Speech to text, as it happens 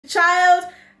Child,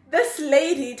 this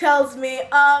lady tells me,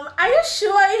 are you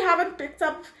sure you haven't picked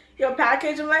up your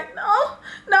package? I'm like, no,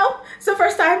 it's the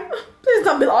first time. Please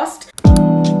don't be lost.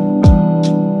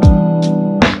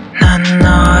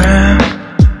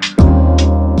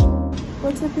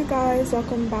 What's up, you guys?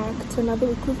 Welcome back to another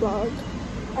weekly vlog.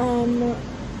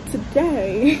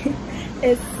 Today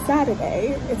is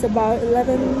Saturday. It's about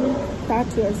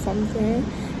 11:30 or something.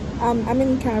 I'm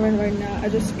in Karen right now. I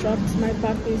just dropped my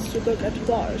puppies to go get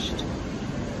washed.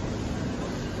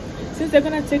 Since they're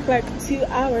gonna take like 2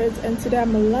 hours and today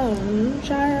I'm alone,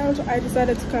 child, I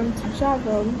decided to come to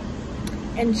Java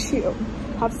and chill,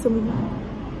 have some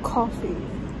coffee.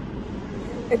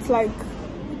 It's like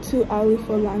too early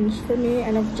for lunch for me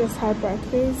and I've just had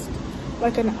breakfast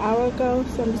like an hour ago,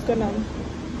 so I'm just gonna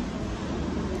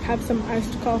have some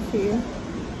iced coffee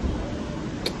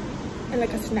and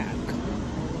like a snack.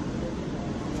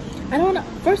 I don't know.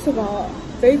 First of all,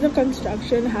 there is a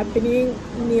construction happening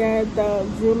near the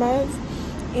rumors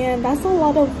and that's a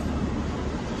lot of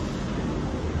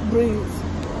breeze.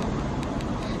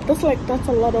 That's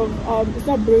a lot of it's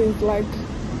not breeze, like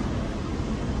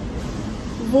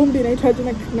vumbi. I tried to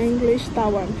make my English that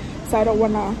one, so I don't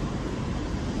wanna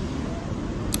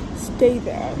stay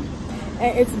there,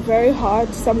 and it's very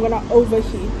hot, so I'm gonna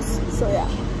overheat. So yeah.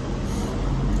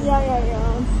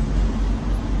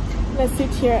 Let's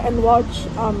sit here and watch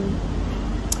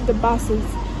the buses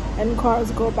and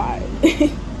cars go by.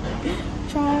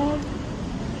 Child.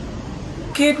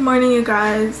 Good morning, you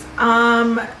guys.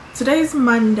 Today's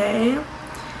Monday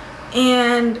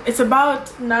and it's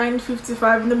about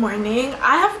 9:55 in the morning.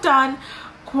 I have done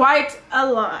quite a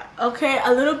lot. Okay,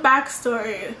 a little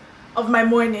backstory of my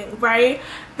morning, right?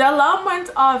 The alarm went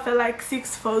off at like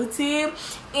 6:40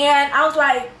 and I was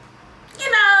like, you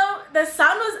know, the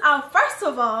sun was out. First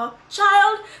of all,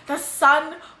 child, the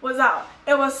sun was out.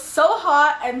 It was so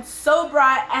hot and so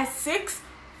bright at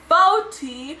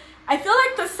 6:40. I feel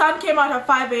like the sun came out at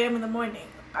 5 a.m. in the morning.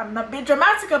 I'm not being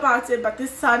dramatic about it, but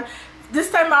this time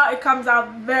out it comes out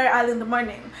very early in the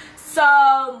morning. So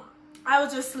I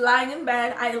was just lying in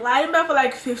bed. I lied in bed for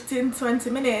like 15-20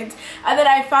 minutes and then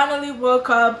I finally woke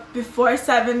up before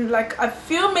 7, like a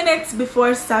few minutes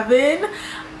before 7.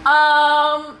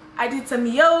 I did some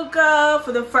yoga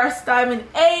for the first time in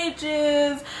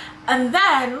ages and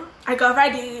then I got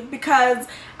ready because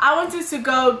I wanted to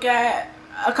go get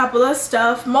a couple of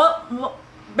stuff.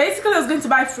 Basically I was going to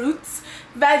buy fruits,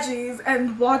 veggies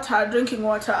and water, drinking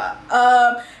water.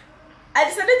 I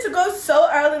decided to go so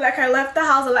early, like I left the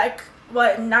house at like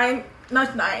what,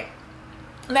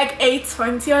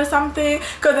 8:20 or something,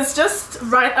 because it's just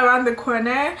right around the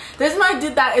corner. The reason why I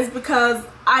did that is because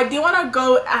I didn't want to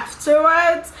go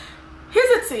afterwards.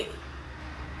 Here's the thing,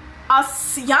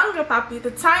 us younger puppy,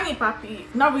 the tiny puppy,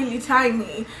 not really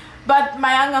tiny, but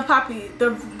my younger puppy,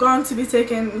 they're going to be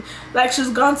taken, like she's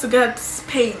going to get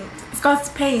spanked. It's got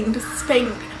spanked.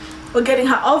 We're getting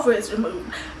her ovaries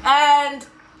removed. And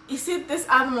you see this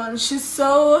other one, she's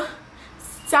so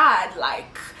sad,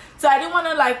 like, so I didn't want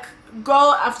to like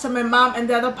go after my mom and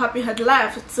the other puppy had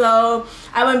left, so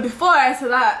I went before, so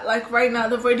that like right now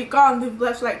they've already gone. They've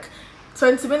left like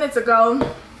 20 minutes ago.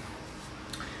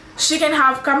 She can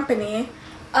have company.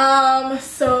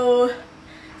 So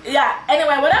yeah,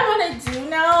 anyway, what I want to do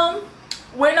now,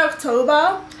 we're in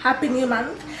October, happy new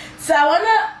month, so I want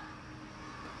to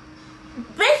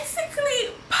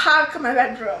basically pack my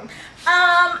bedroom.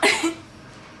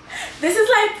 This is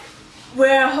like,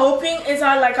 we're hoping it's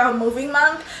our moving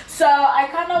month, so I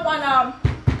kind of want to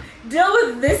deal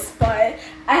with this part.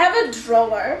 I have a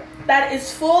drawer that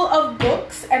is full of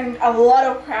books and a lot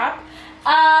of crap.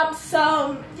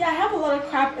 So yeah, I have a lot of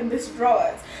crap in this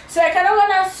drawer, so I kind of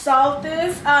want to solve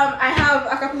this. I have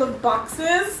a couple of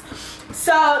boxes,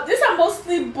 so these are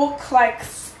mostly book like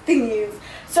thingies,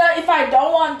 so if I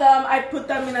don't want them, I put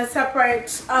them in a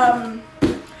separate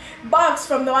box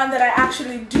from the one that I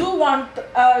actually do want.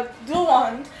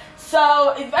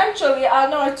 So eventually I'll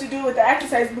know what to do with the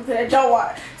exercise book that I don't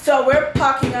want. So we're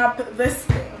packing up this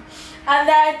thing, and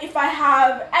then if I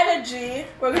have energy,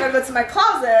 we're gonna go to my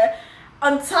closet.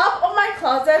 On top of my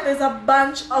closet there's a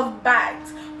bunch of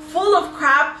bags full of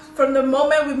crap from the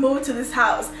moment we moved to this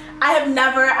house. I have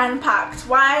never unpacked.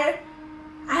 Why?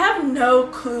 I have no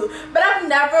clue, but I've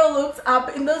never looked up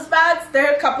in those bags. There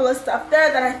are a couple of stuff there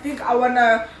that I think I want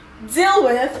to deal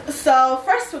with. So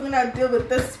first we're gonna deal with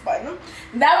this one,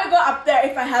 then we go up there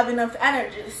if I have enough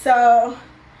energy. So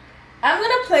I'm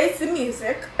gonna play some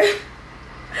music.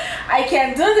 I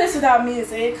can't do this without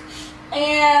music,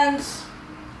 and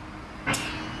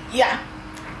yeah,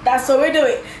 that's what we're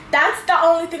doing. That's the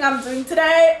only thing I'm doing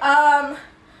today. I'm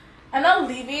not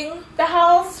leaving the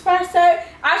house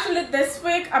actually this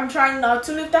week I'm trying not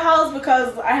to leave the house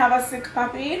because I have a sick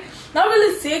puppy. Not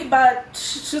really sick, but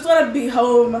she's gonna be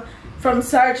home from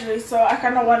surgery, so I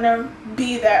kind of want to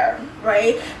be there,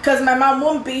 right? Because my mom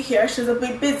won't be here, she's a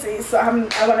bit busy, so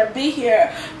I want to be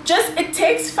here. Just it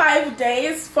takes 5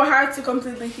 days for her to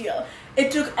completely heal.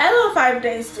 It took Ella 5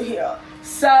 days to heal.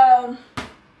 So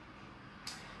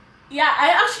yeah, I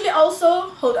actually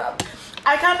also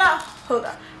I kind of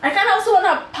also want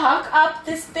to pack up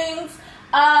these things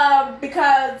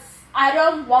because I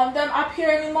don't want them up here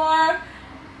anymore.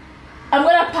 I'm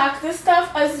gonna pack this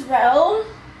stuff as well,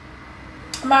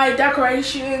 my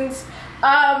decorations.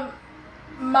 I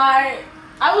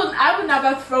would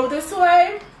never throw this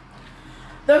away.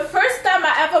 The first time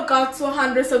I ever got to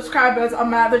 100 subscribers on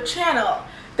my other channel,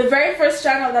 the very first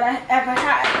channel that I ever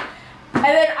had, and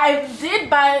then I did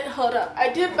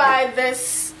buy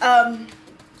this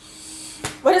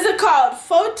what is it called,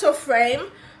 photo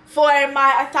frame for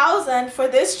my 1000 for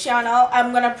this channel.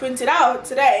 I'm gonna print it out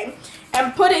today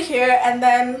and put it here and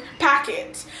then pack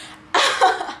it.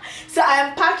 So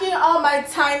I'm packing all my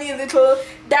tiny little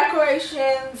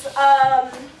decorations. I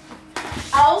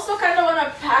also kind of want to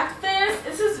pack this.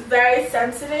 This is very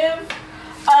sensitive.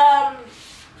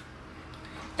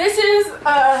 This is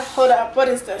what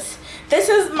is this? This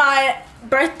is my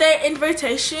birthday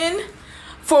invitation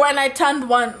for when I turned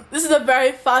 1. This is a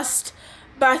very first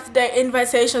birthday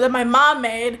invitation that my mom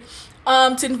made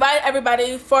to invite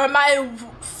everybody for my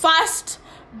first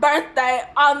birthday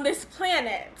on this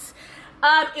planet.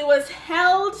 It was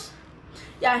held,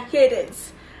 yeah, here it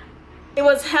is. It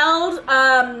was held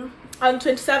on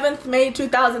 27th May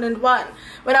 2001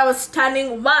 when I was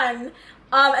turning 1.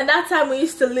 And that time we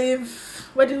used to live,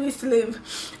 where did we used to live?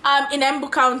 In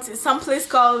Embu County, some place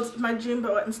called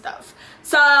Majimbo and stuff.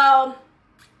 So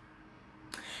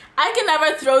I can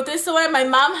never throw this away. My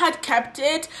mom had kept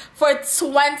it for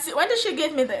 20, when did she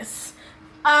give me this?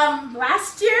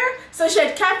 Last year. So she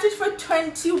had kept it for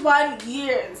 21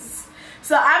 years.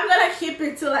 So I'm gonna keep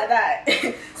it till like that.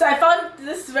 So I found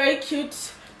this very cute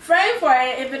frame for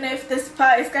it, even if this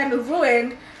part is kind of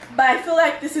ruined, but I feel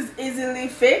like this is easily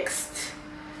fixed.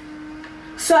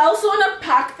 So I also want to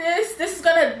pack this. This is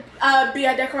gonna be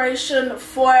a decoration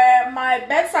for my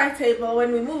bedside table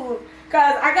when we move,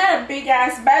 because I got a big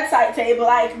ass bedside table,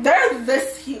 like they're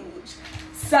this huge.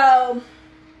 So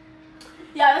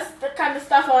yeah, that's the kind of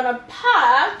stuff I want to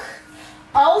pack.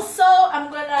 Also, I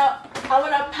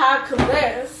want to pack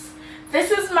this.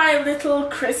 This is my little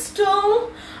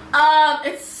crystal.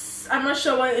 I'm not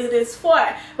sure what it is for,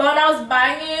 but when I was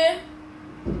buying it,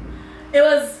 it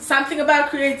was something about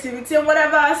creativity or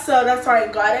whatever, so that's why I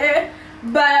got it.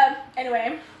 But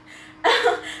anyway,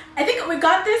 I think we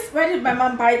got this. Where did my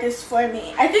mom buy this for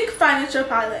me? I think Furniture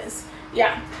Palace.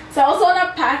 Yeah. So I also want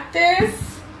to pack this.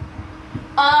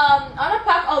 I want to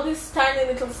pack all this tiny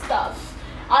little stuff.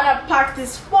 I want to pack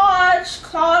this watch,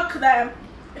 clock that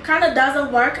it kind of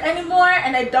doesn't work anymore,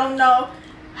 and I don't know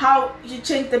how you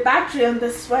change the battery on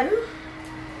this one.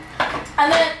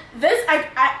 And then this,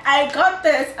 I got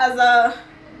this as a,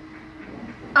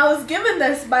 I was given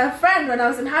this by a friend when I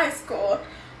was in high school.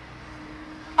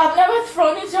 I've never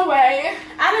thrown it away.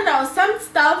 I don't know, some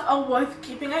stuff are worth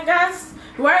keeping, I guess.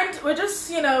 We're just,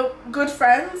 you know, good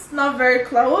friends, not very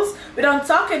close. We don't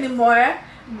talk anymore.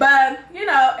 But you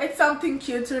know, it's something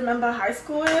cute to remember high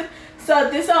school with. So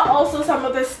these are also some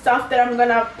of the stuff that I'm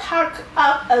gonna pack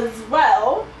up as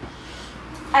well.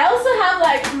 I also have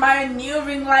like my new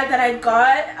ring light that I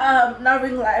got, not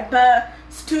ring light but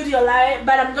studio light,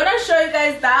 but I'm gonna show you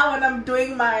guys that when I'm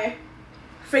doing my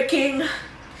freaking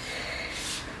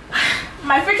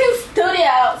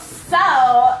studio. So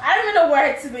I don't even know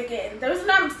where to begin. The reason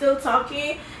I'm still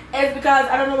talking is because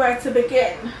I don't know where to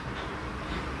begin.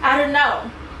 I don't know.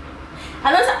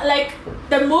 I know, like,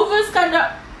 the movers kind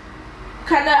of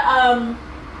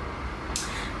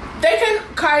they can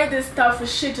carry this stuff for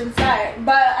shit inside,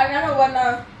 but I kind of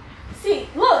wanna see.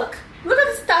 Look at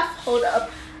the stuff. Hold up,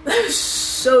 let me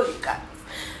show you guys.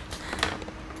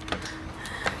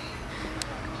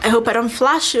 I hope I don't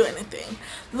flash you anything.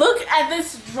 Look at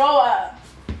this drawer.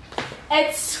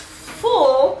 It's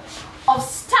full of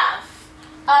stuff.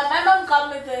 My mom got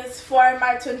me this for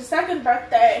my 22nd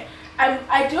birthday.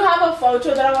 I do have a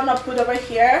photo that I want to put over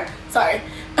here. Sorry.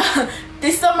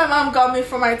 This is what my mom got me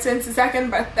for my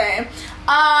 22nd birthday.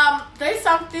 There's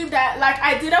something that, like,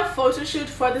 I did a photo shoot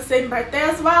for the same birthday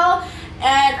as well,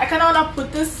 and I kind of want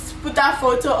to put that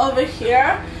photo over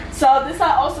here. So these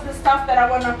are also the stuff that I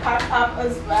want to pack up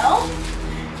as well.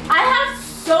 I have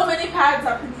so many pads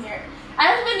up in here.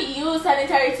 I don't even use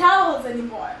sanitary towels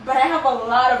anymore, but I have a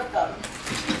lot of them.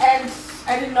 And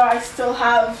I didn't know I still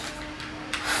have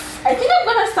I think I'm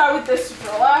gonna start with this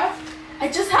drawer. I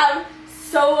just have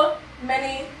so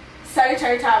many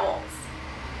sanitary towels.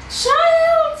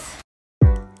 Child!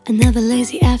 Another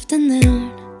lazy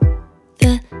afternoon.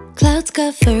 The clouds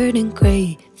covered in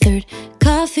gray. Third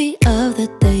coffee of the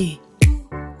day.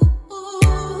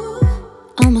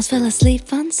 Almost fell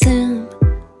asleep on Zoom.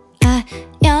 I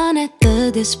yawn at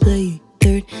the display.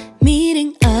 Third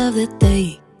meeting of the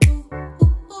day.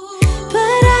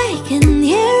 But I can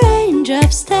hear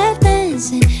raindrops tap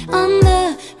dancing on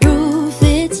the roof.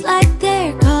 It's like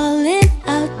they're calling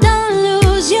out, don't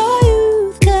lose your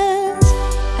youth. Cause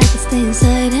I can stay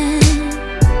inside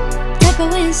and tap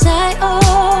away inside.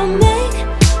 Oh, make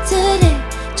today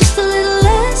just a little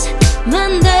less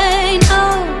mundane.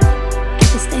 Oh, I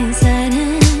can stay inside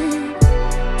and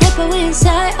tap away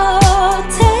inside. Oh,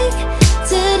 take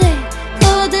today,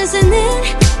 go dancing in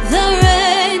the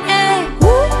rain. Hey, woo,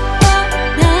 oh,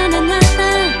 na na na na.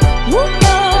 Woo,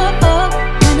 oh, oh,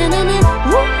 na na na na.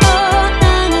 Woo, oh,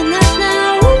 na na na na.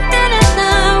 Woo, na na na.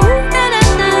 Woo, na na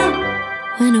na.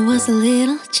 When I was a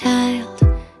little child,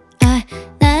 I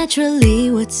naturally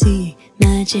would see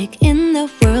magic in the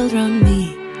world around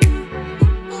me.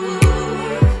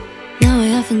 Now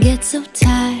I often get so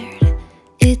tired.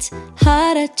 It's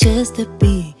harder just to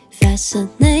be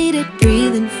fascinated,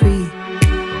 breathing free.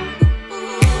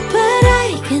 But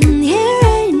I can hear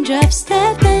raindrops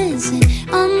tap dancing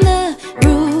on the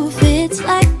roof. It's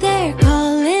like they're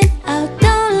calling out,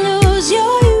 don't lose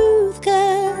your youth.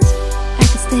 Cause I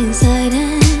can stay inside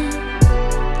and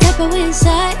tap away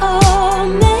inside. Oh,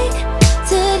 make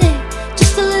today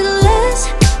just a little less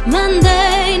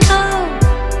mundane. Oh,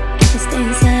 I can stay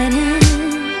inside and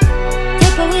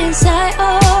tap away inside.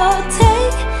 Oh,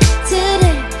 take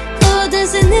today, go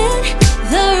dancing in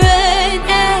the rain.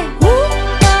 Hey, woo,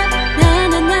 oh, na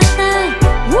na na na.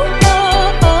 Woo,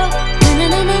 oh, oh, na na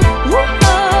na na. Woo,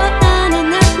 oh, na na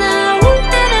na na. Woo,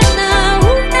 na na na.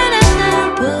 Woo, na na na.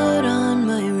 Put on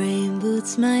my rain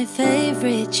boots, my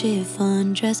favorite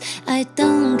chiffon dress. I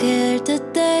don't care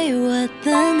today what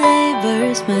the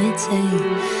neighbors might say.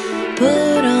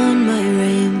 Put on my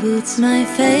rain boots, my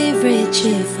favorite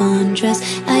chiffon dress.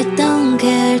 I don't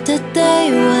care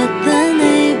today what the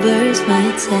neighbors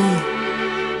might say.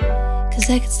 Cause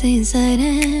I could stay inside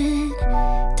and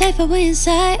type away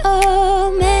inside.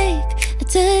 Oh, make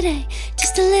today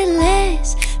just a little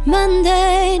less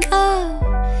mundane. Oh,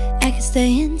 I could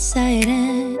stay inside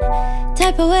and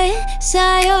type away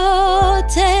inside. Oh,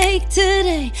 take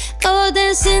today, go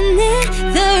dancing in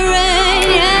the rain.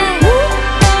 Yeah. Woo,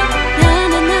 oh, na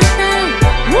na na na.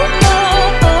 Woo, oh,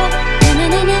 oh, na na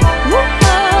na na. Woo,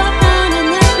 oh, na na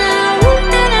na na. Woo,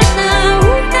 na na na.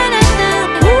 Woo, na na na.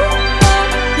 Woo, oh,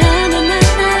 na na na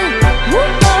na. Woo,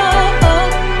 oh, oh,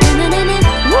 na na na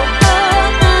na. Woo, oh,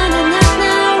 na na na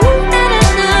na. Woo, na na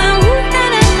na. Woo, na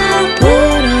na na.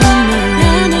 Put on my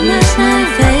rain boots, my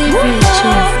favorite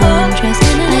chiffon dress.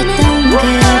 I don't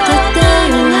care today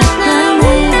what the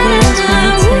neighbors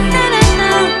might say.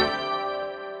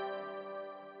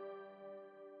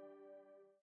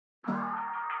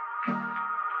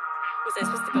 Was I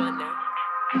supposed to go in there?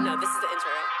 No, this is the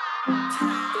intro, right?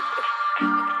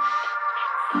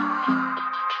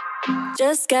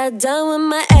 Just got done with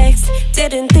my ex.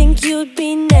 Didn't think you'd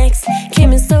be next.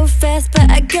 Came in so fast, but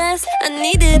I guess I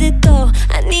needed it though.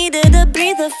 I needed a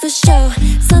breather for sure.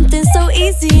 Something so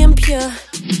easy and pure.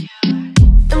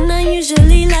 I'm not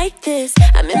usually like this.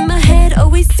 I'm in my head,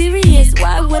 always serious.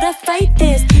 Why would I fight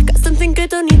this? Got something good,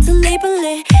 don't need to label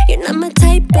it. You're not my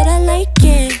type, but I like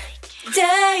it.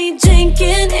 Day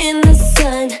drinking in the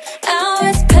sun,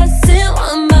 hours passing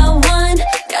one by one.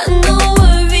 Got no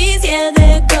worries, yeah,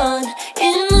 they're gone.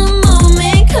 In the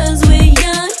moment, cause we're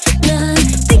young. Not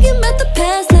thinking about the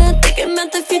past, not thinking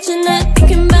about the future, not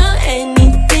thinking about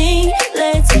anything.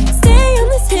 Let's stay on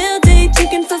this hill, day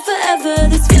drinking for forever.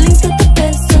 This feeling's got the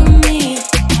best of me.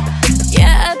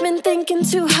 Yeah, I've been thinking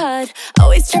too hard,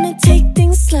 always trying to take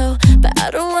things slow. But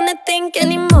I don't wanna think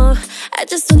anymore. I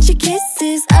just want your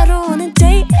kisses, I don't wanna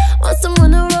date. Want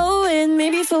someone to roll with,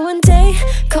 maybe for one day.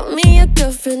 Call me your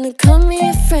girlfriend or call me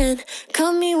a friend.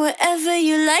 Call me whatever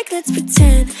you like, let's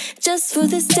pretend. Just for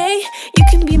this day, you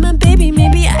can be my baby,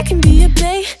 maybe I can be your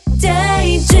bae.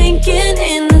 Day drinking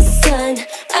in the sun,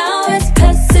 hours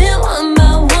passing one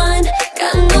by one.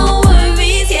 Got no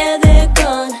worries, yeah, they're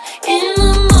gone. In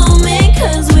the moment,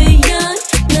 cause we're young.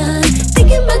 Not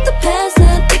thinking about the past,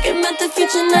 not thinking about the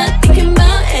future, not thinking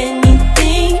about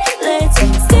anything. Let's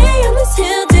stay on this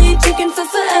hill, day drinking for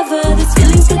forever. This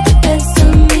feeling's got the best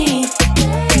of me.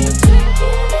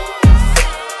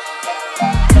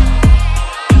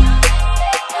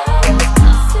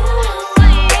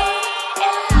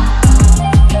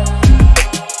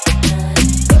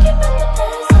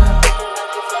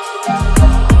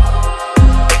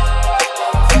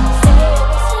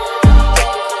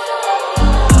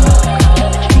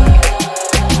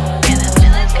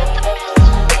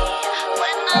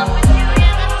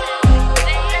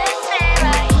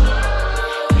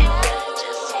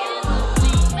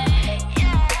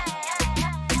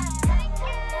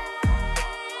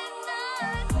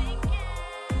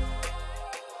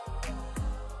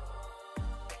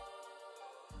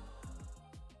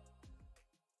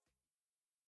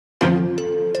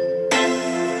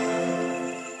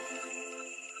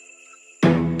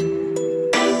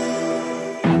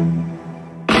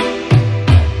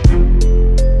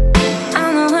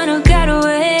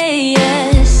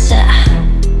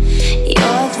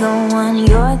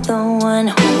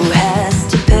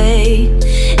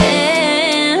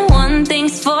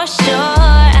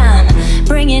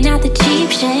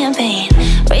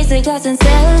 the glass and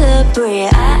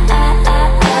celebrate us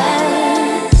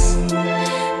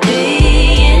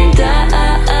being done.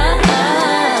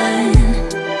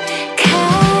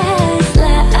 'Cause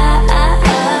love,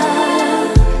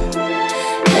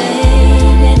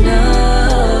 baby, no.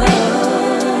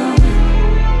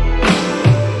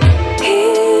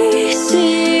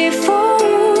 Easy for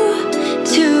you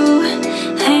to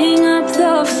hang up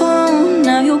the phone.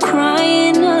 Now you're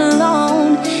crying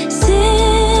alone.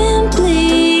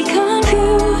 Simply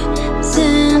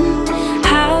confusing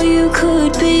how you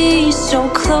could be so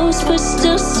close but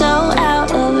still so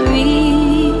out of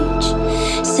reach.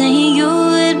 Saying you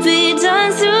would be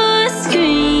done through a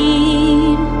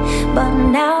screen, but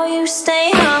now you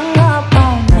stay hung up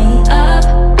on me. Up,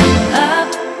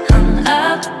 hung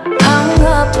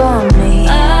up on me.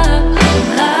 Up,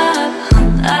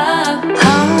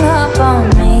 hung up on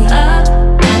me.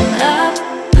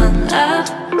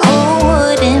 Who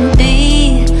wouldn't be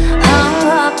hung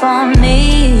up on me?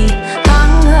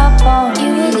 Hung up on me.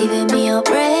 You were leaving me on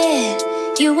red,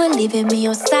 you were leaving me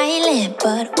on silent.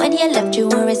 But when you left, you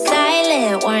weren't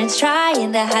silent. Weren't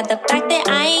trying to hide the fact that I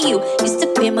ain't you. Used to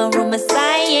be my room a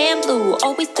cyan blue,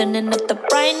 always turning up the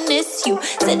brightness. You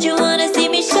said you wanna see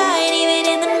me shine even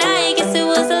in the night. Guess it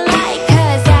was a lie,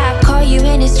 'cause I call you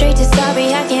in it straight to sorry.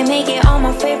 I can't make it. All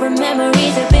my favorite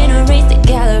memories have been erased. The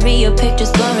gallery, your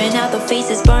pictures blurring out the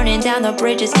faces, burning down the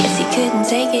bridges. Guess you couldn't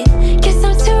take it. Guess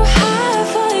I'm too high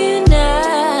for you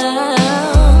now,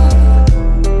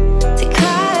 to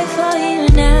cry for you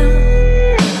now.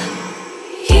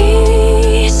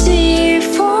 Easy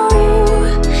for you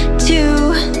to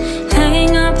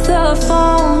hang up the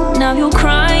phone. Now you're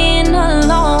crying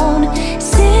alone.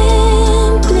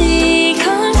 Simply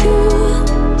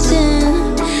confusing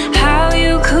how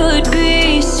you could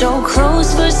be so close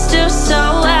but still so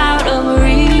out of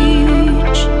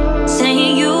reach.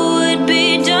 Saying you would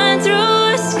be done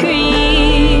through a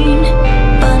screen,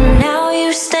 but now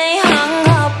you stay hung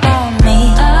up on me.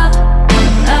 Up,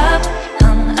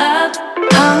 hung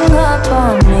up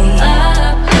on me.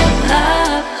 Up,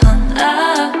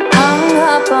 hung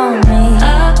up on me.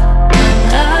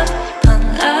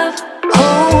 Who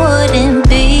wouldn't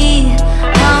be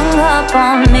hung up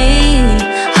on me?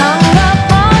 Hung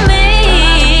up on me.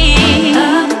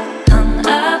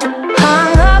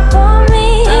 Hung up on me.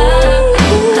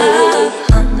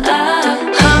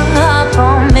 Hung up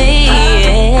on me.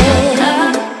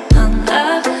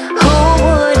 Who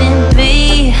wouldn't be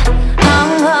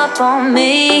hung up on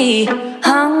me?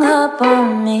 Hung up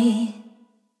on me.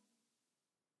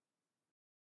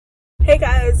 Hey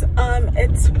guys,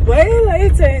 it's way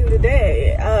later in the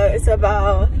day. It's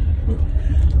about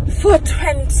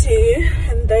 4:20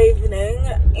 in the evening,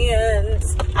 and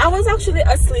I was actually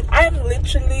asleep. I am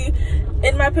literally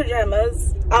in my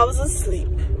pajamas. I was asleep,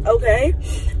 okay?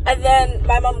 And then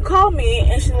my mom called me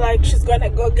and she's like, she's gonna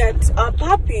go get a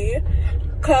puppy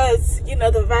because, you know,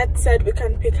 the vet said we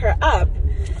can pick her up.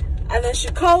 And then she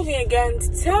called me again to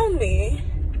tell me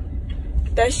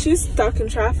that she's stuck in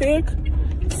traffic.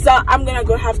 So I'm gonna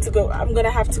have to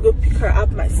go pick her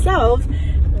up myself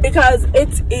because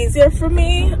it's easier for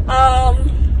me.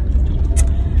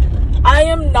 I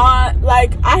am not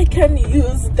like, I can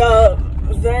use the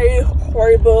very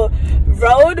horrible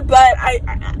road, but I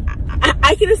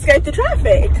can escape the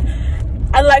traffic.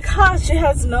 And like her, she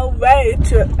has no way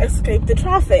to escape the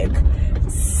traffic.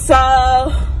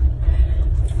 So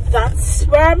that's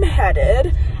where I'm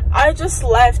headed. I just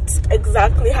left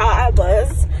exactly how I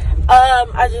was.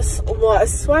 I just wore a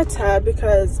sweater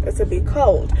because it's a bit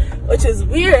cold, which is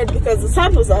weird because the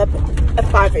sun was up at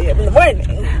 5 a.m. in the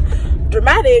morning.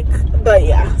 Dramatic, but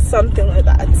yeah, something like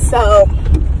that. So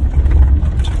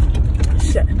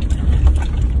shit,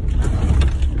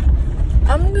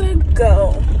 I'm gonna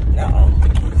go now.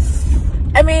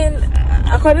 I mean,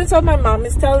 according to what my mom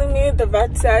is telling me, the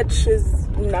vet said she's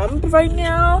numb right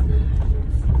now,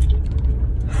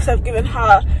 so I've given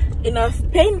her enough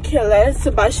painkillers,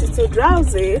 but she's so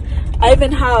drowsy. I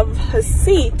even have her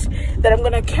seat that I'm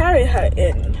gonna carry her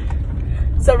in.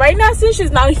 So right now, since she's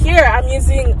not here, I'm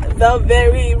using the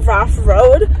very rough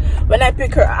road. When I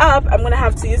pick her up, I'm gonna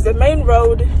have to use the main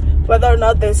road whether or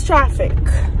not there's traffic.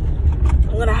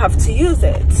 I'm gonna have to use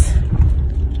it.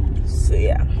 So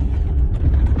yeah,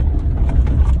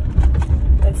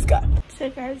 let's go. So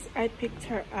guys, I picked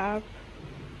her up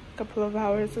a couple of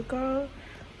hours ago.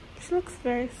 She looks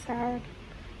very sad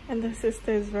and the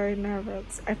sister is very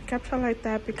nervous. I've kept her like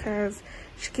that because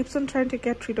she keeps on trying to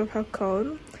get rid of her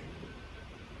cone.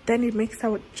 Then it makes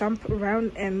her jump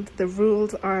around, and the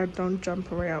rules are don't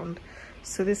jump around.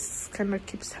 So this kind of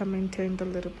keeps her maintained a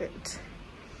little bit.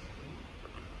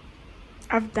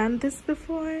 I've done this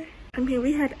before. I mean,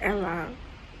 we had Ella.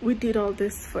 We did all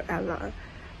this for Ella,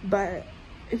 but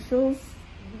it feels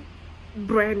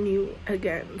brand new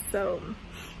again. So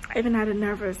I even had a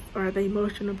nervous or the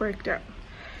emotional breakdown.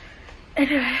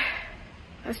 Anyway,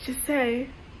 let's just say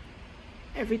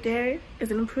every day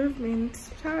is an improvement,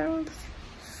 child.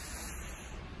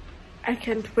 I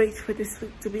can't wait for this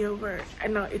week to be over. I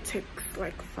know it takes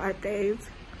like 5 days.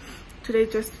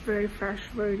 Today's just very fresh,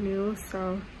 very new,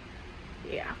 so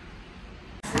yeah.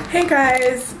 Hey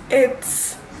guys,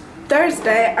 it's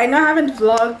Thursday. I know I haven't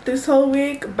vlogged this whole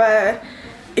week, but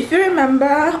if you remember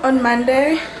on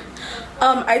Monday,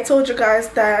 I told you guys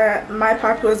that my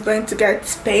puppy was going to get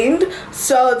spayed.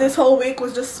 So this whole week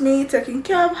was just me taking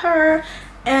care of her,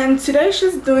 and today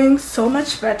she's doing so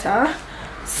much better.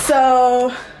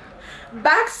 So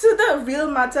back to the real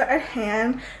matter at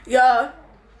hand. Yo,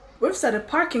 we've started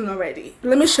parking already.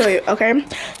 Let me show you, okay?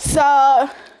 So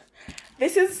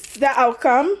this is the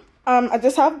outcome. I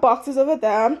just have boxes over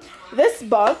there. This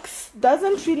box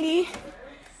doesn't really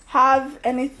have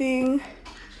anything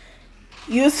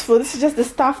useful. This is just the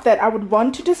stuff that I would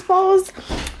want to dispose.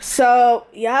 So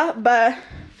yeah, but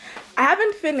I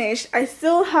haven't finished. I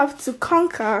still have to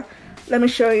conquer. Let me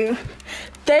show you.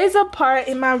 There's a part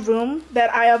in my room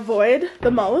that I avoid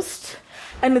the most,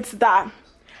 and it's that.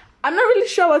 I'm not really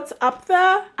sure what's up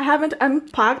there. I haven't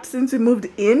unpacked since we moved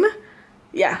in.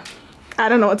 Yeah, I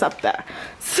don't know what's up there.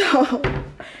 So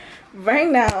right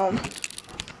now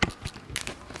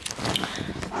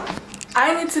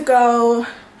I need to go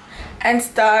and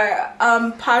start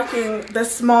packing the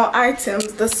small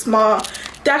items, the small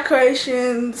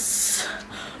decorations,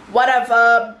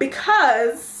 whatever,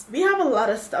 because we have a lot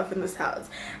of stuff in this house.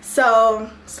 So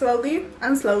slowly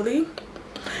and slowly.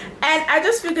 And I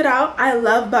just figured out I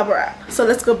love bubble wrap. So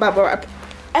let's go bubble wrap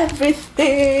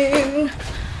everything.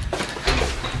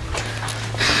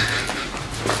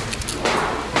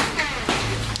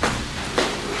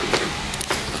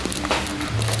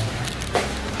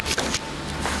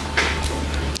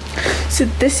 So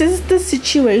this is the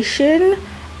situation.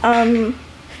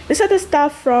 These are the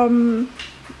stuff from,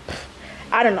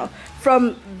 I don't know,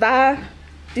 from that,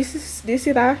 do you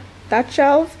see that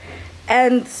shelf,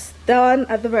 and down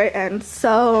at the very end.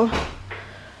 So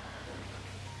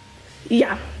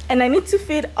yeah, and I need to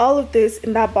fit all of this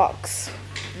in that box.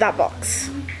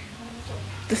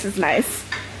 This is nice.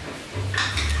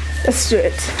 Let's do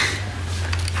it.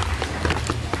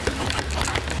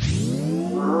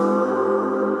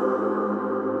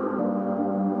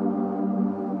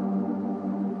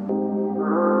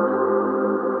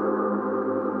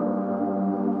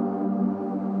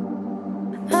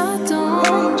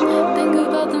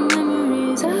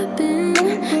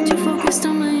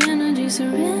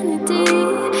 Serenity,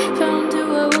 found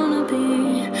who I wanna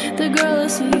be, the girl I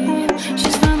see,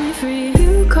 she's finally free.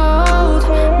 You called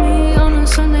me on a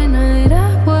Sunday night,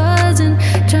 I wasn't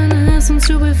trying to have some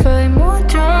stupid fight, more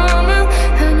drama,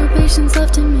 had no patience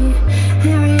left in me.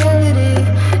 In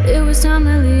reality, it was time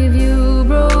to leave. You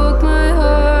broke my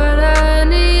heart, I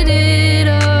needed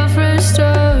a fresh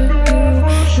start.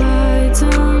 You lights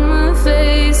on my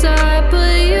face, I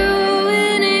put you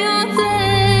in your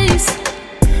place.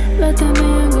 Let that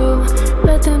man go,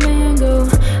 let that man go,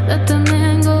 let that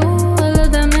man go,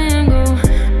 let that man go,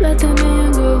 let that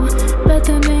man go, let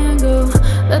that man go,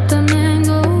 let that man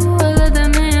go, let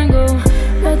that man go,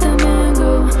 let that man go.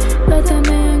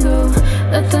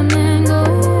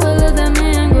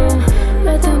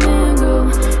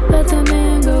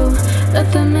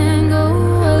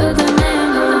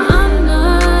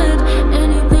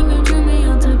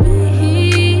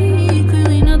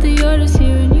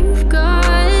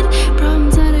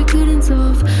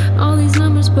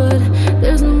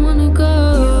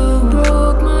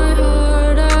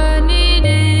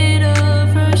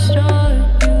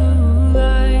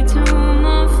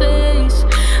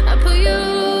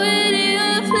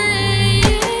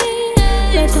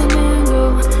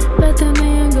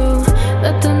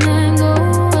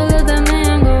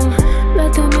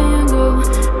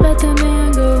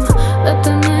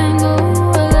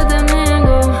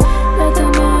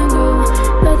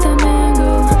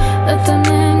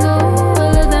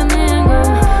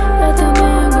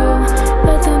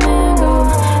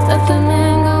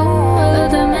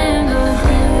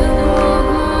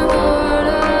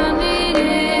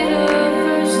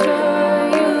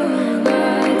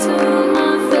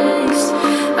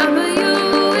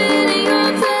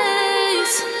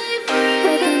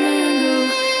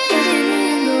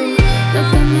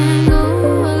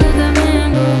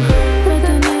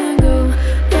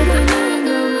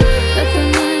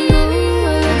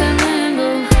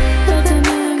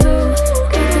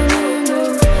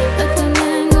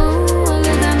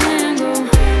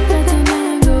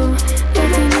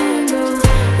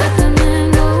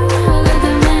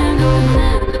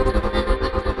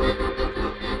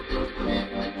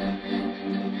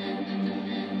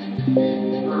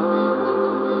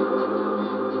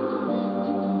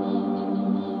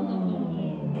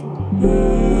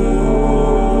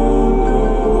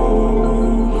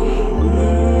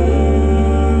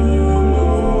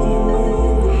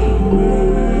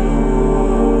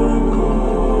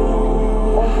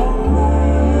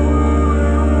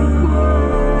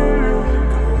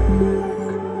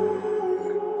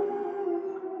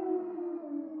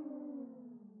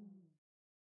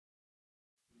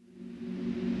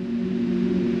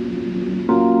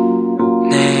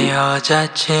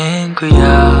 여자친구야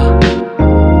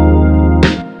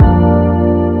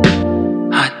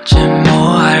어쩜 뭐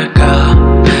할까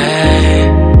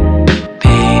baby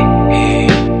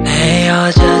내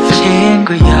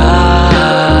여자친구야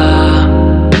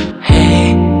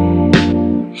hey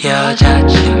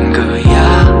여자친구야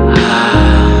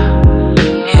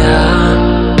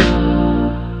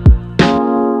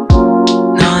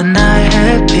넌 나의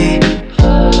happy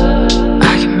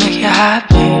I can make you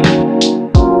happy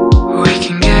We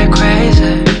can get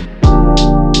crazy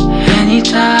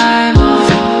anytime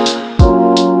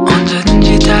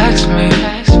언제든지 text me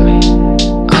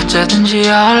어쩌든지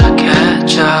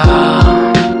연락해줘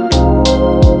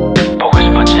보고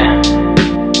싶었지?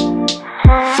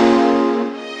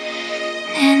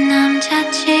 내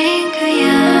남자친구야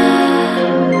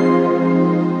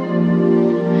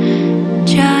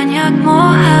저녁 뭐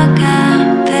할까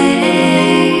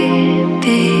baby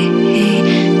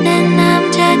내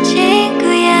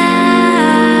남자친구야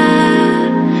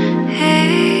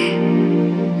hey,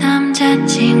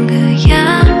 남자친구야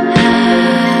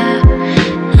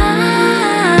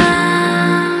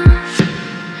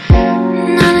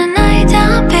너는 나의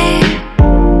답이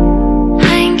I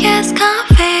can get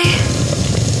coffee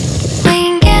We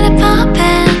can get it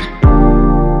poppin'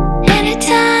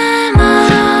 anytime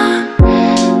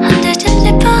언제든지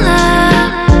pull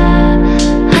up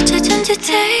어쩌든지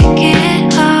take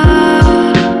it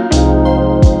all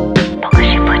보고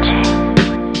싶었지?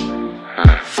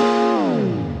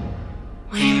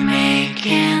 We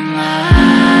making love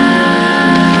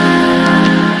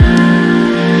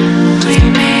We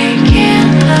making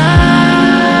love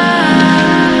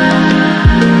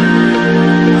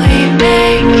We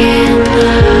making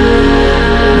love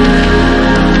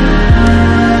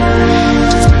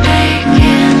Just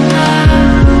making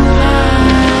love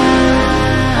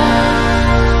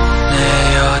내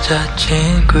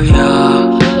여자친구야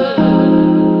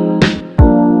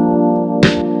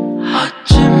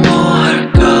어쩜 뭐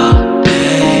할까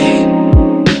baby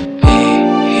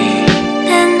내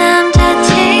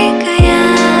남자친구야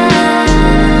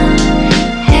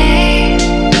hey,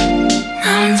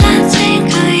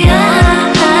 남자친구야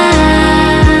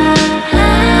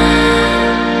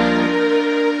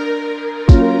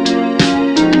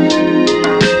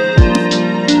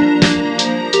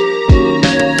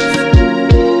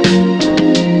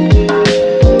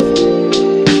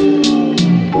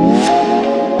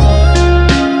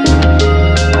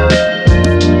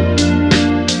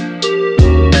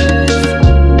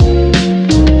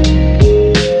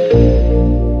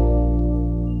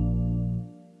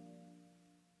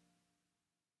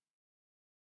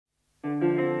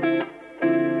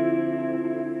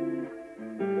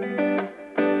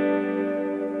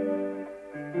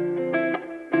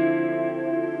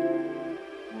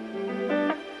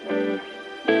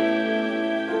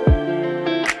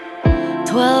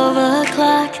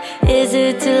Is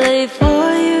it too late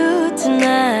for you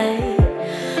tonight?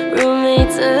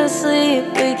 Roommates asleep,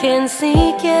 we can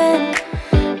sneak in,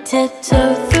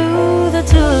 tiptoe through the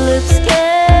tulips,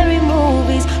 scary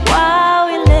movies while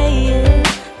we lay it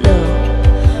low.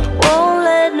 Won't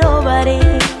let nobody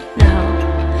know.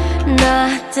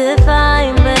 Not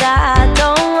divine, but I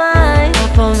don't mind.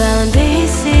 Up on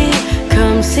Valentine,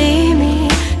 come see me,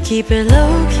 keep it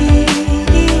low key.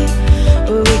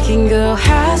 We can go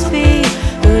high speed,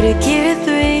 go to gear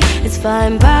 3, it's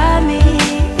fine by me.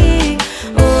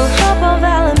 We'll hop on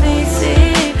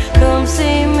Valentine, come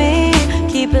see me,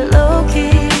 keep it low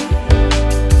key.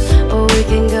 Or we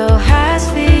can go high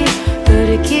speed, go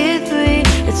to gear 3,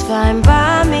 it's fine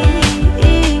by me.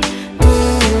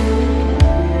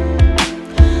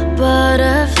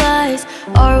 Butterflies,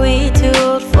 are we too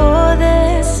old for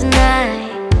this tonight?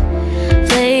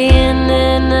 Playing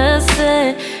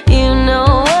innocent, you know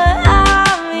what I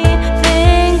mean.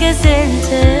 Fingers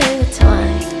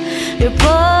intertwined, your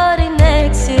body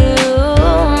next to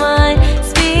mine,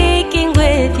 speaking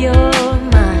with your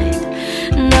mind.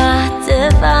 Not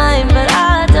divine, but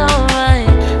I don't mind.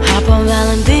 Hop on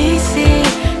Valentine,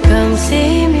 come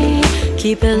see me,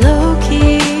 keep it low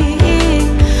key.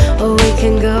 Or we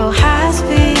can go high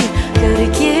speed, go to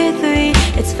gear 3,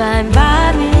 it's fine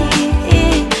by me.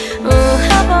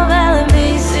 Hop on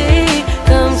Valentine,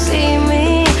 come see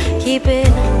me, keep it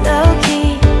low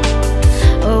key.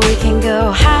 Or we can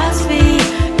go high speed,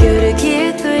 go to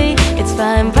gear 3, it's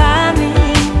fine by me.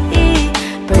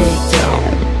 Breakdown,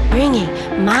 bringing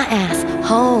my ass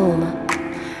home,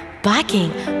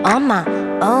 biking on my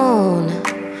own,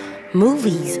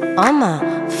 movies on my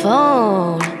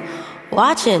phone,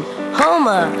 watching Home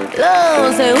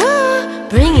Alone. Say what?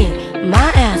 Bringing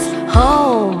my ass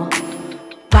home,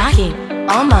 biking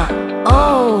on my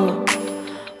own.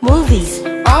 Movies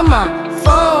on my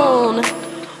phone.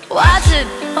 Watching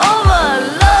Home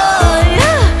Alone,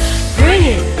 yeah. Bring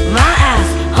it, my ass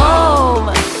home.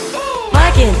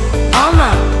 Working on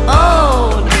my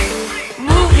own.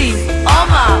 Movies on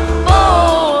my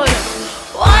phone.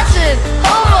 Watching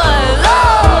Home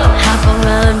Alone. Half a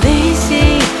mile in BC,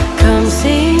 come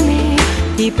see me.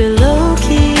 Keep it low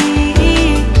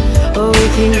key. Or we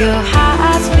can go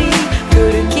high speed. Go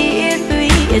to Key 3,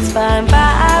 it's fine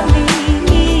by me.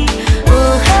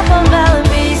 We'll half a mile in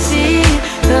BC,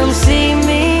 come see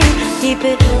me. Keep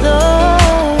it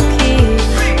low key.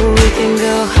 Or we can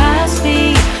go high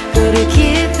speed. Go to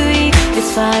Key 3,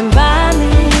 it's fine by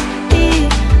me.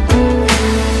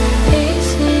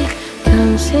 BC,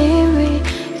 come see me.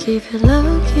 Keep it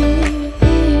low key.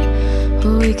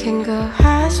 Or we can go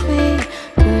high speed.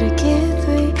 Go to Key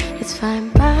 3, it's fine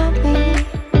by me.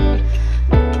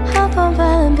 Hop on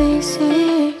Valley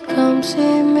BC, come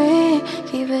see me.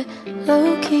 Keep it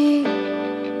low key.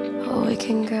 Or we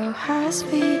can go high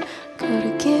speed. Go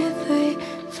to Key 3,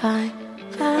 fine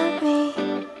by me.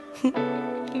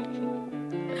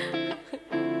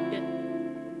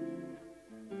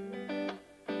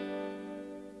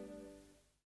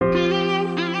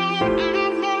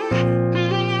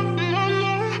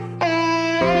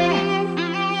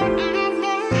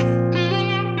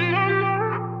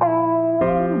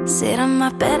 Sit on my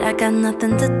bed, I got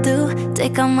nothing to do.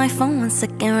 Take out my phone, 1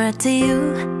 second, right to you.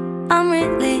 I'm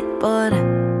really bored,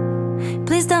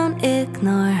 please don't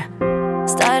ignore.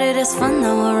 Started as fun,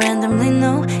 now I randomly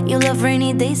know you love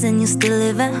rainy days and you still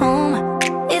live at home.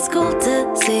 It's cool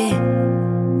to see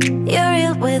you're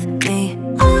real with me.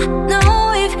 Oh no,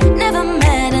 we've never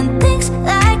met and things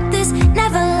like this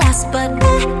never last. But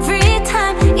every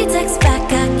time you text back,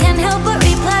 I can't help but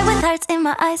reply with hearts in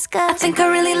my eyes. 'Cause I think I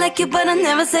really like you, but I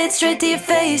never say it straight to your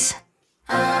face.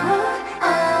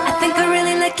 I think I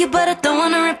really like you, but I don't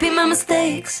wanna repeat my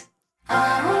mistakes.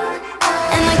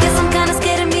 And I guess I'm kinda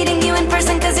scared of meeting you in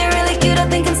person, 'cause you're really cute. I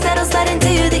think instead I'll slide into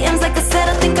your DMs. Like I said,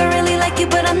 I think I really like you,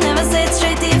 but I never say it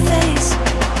straight to your face.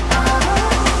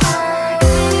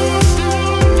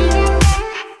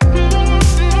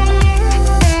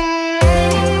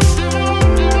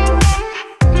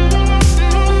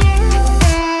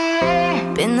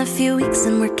 Been a few weeks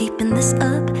and we're keeping this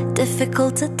up.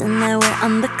 Difficult to deny we're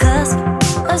on the cusp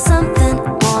of something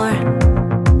more.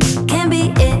 Can't be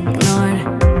ignored.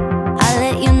 I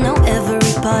let you know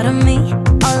every part of me.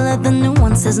 All of the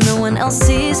nuances no one else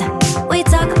sees. We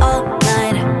talk all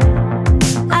night,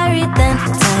 I read then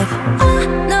type. Oh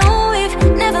no, we've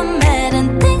never met and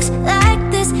things like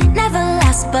this never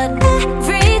last. But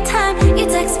every time you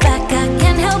text back, I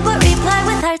can't help but reply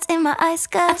with hearts in my eyes.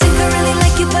 'Cause I think I really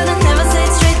like you, but I never say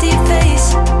it straight to your face.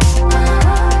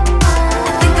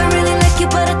 I think I really like you,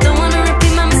 but I don't wanna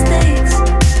repeat my mistakes.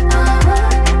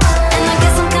 And I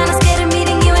guess I'm kinda scared of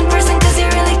meeting you in person, 'cause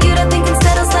you're really cute. I think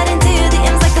instead I'll slide into your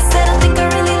DMs. Like I said, I think I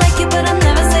really like you, but I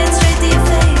never say it straight to your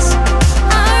face.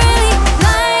 I really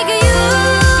like you,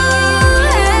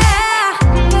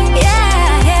 yeah,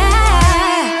 yeah.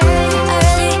 I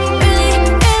really, really,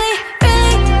 really,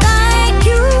 really like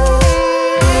you.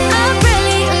 I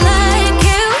really like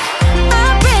you.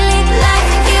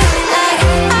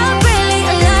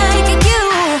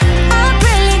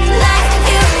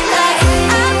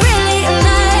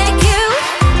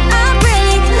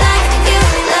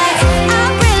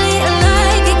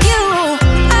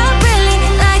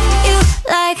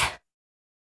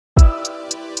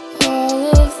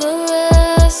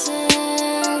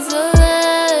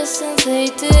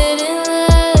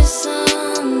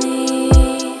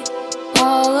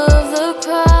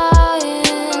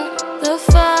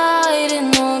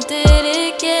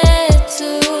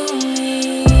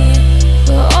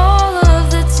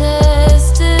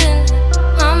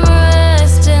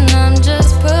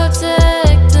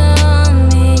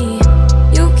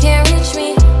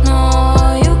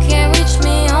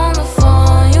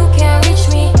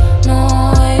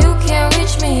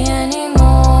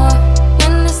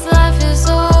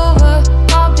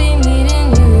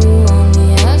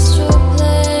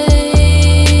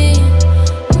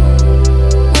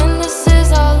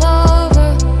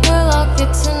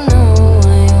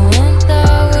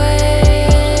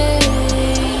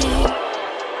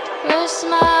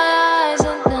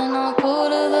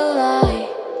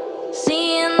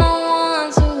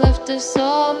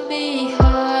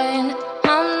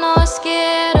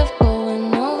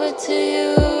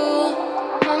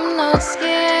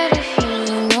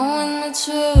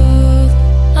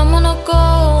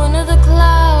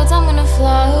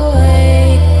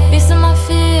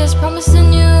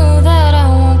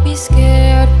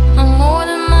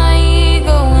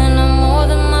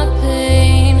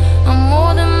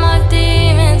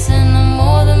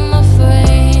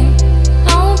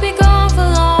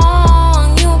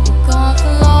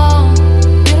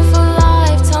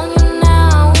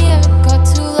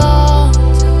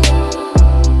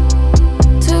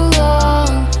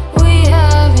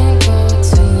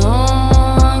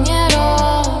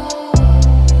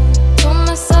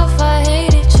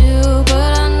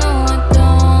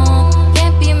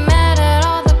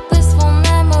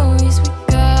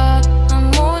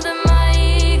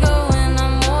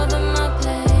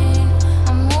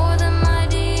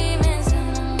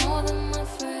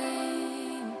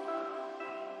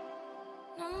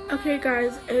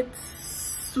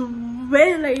 it's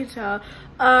way later.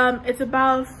 It's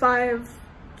about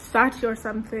 5:30 or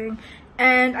something,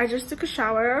 and I just took a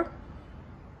shower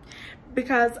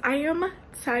because I am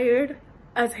tired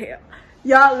as hell.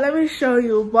 Y'all, let me show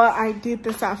you what I did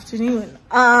this afternoon.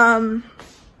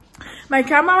 My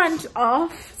camera went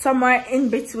off somewhere in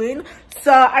between,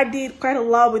 so I did quite a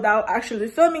lot without actually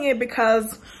filming it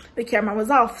because the camera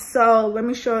was off. So let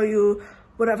me show you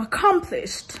what I've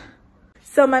accomplished.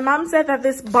 So my mom said that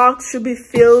this box should be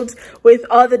filled with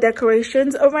all the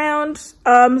decorations around,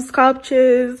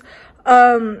 sculptures,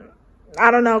 I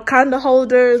don't know, candle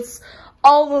holders,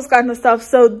 all those kind of stuff.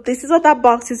 So this is what that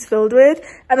box is filled with.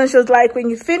 And then she was like, when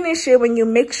you finish it, when you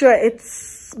make sure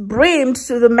it's brimmed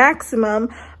to the maximum,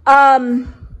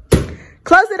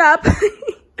 close it up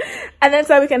and then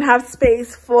so we can have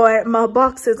space for more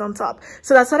boxes on top.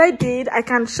 So that's what I did. I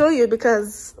can't show you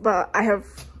because, well, I've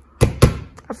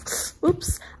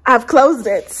closed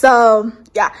it. So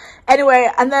yeah,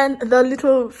 anyway, and then the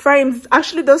little frames,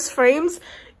 actually those frames,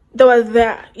 they were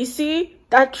there. You see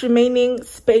that remaining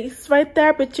space right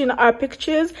there between our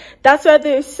pictures? That's where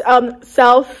this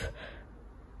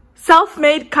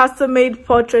self-made, custom-made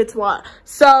portraits were.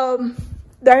 So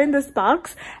they're in this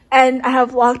box, and I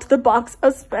have locked the box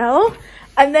as well.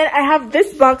 And then I have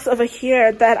this box over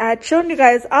here that I had shown you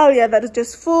guys earlier that is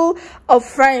just full of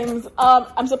frames.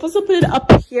 I'm supposed to put it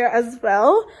up here as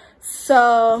well.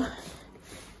 So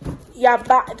yeah,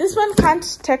 but this one can't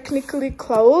technically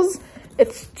close.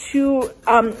 It's too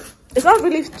it's not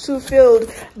really too filled,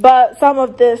 but some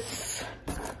of this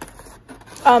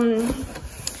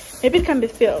maybe it can be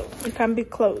filled, it can be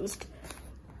closed,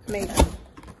 maybe.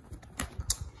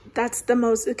 That's the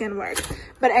most it can work.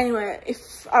 But anyway,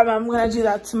 if I'm gonna do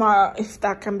that tomorrow, if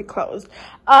that can be closed.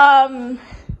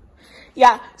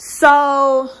 Yeah,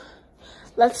 so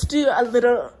let's do a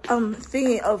little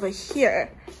thingy over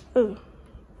here. Ooh,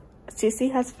 Sissy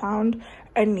has found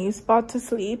a new spot to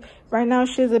sleep. Right now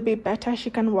she's a bit better, she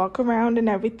can walk around and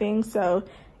everything, so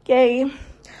yay.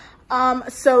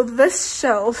 So this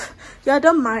shelf, y'all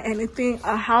don't mind anything,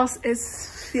 our house is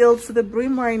filled to the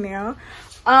brim right now,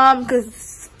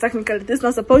 because technically this is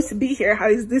not supposed to be here. How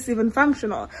is this even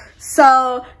functional?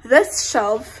 So this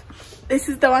shelf, this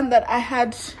is the one that I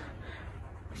had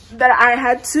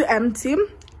to empty,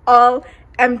 all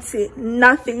empty,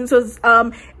 nothing. So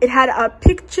it had our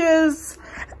pictures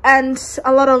and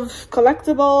a lot of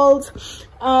collectibles,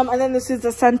 and then this is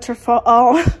the center for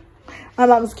all my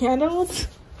mom's candles.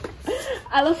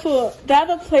 I love food. The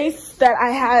other place that I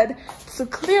had to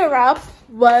clear up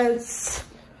was,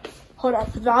 hold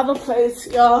up, the other place,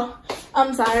 y'all,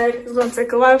 I'm tired, it's gonna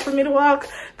take a while for me to walk.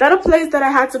 The other place that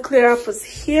I had to clear up was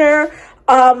here.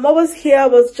 What was here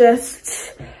was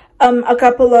just a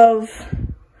couple of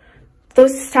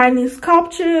those tiny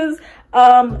sculptures,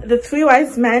 the three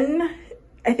wise men,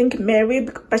 I think Mary,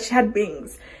 but she had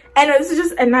wings. Anyway, this is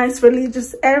just a nice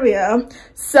religious area.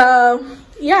 So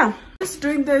yeah, just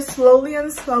doing this slowly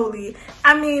and slowly.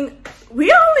 I mean,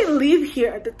 we only live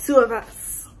here, the two of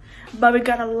us, but we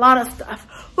got a lot of stuff.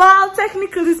 Well,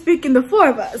 technically speaking, the four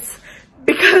of us,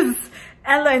 because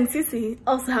Ella and Sissy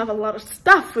also have a lot of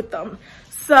stuff with them.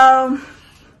 So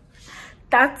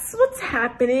that's what's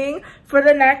happening for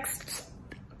the next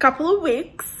couple of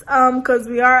weeks, because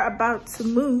we are about to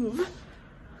move.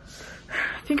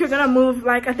 I think we're gonna move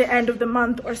like at the end of the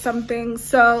month or something.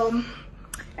 So,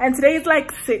 and today is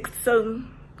like 6th, so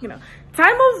you know,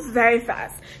 time moves very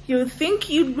fast. You think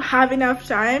you have enough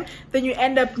time, then you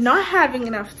end up not having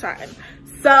enough time.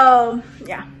 So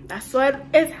yeah, that's what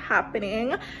is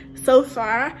happening so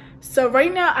far. So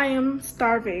right now I am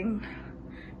starving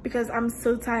because I'm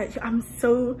so tired. I'm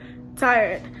so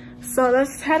tired. So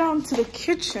let's head on to the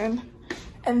kitchen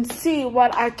and see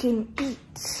what I can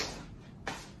eat.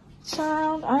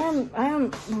 Child,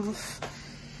 I'm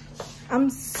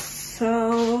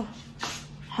so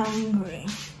hungry.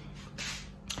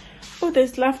 Oh,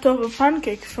 there's leftover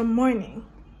pancakes from morning.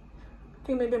 I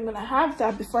think maybe I'm gonna have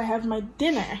that before I have my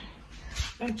dinner.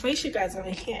 I'm gonna place you guys over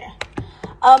here.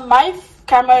 My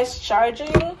camera is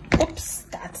charging. Oops,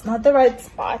 that's not the right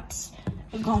spot.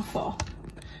 I'm going for.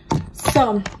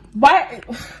 So why?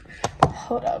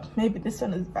 Hold up, maybe this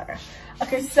one is better.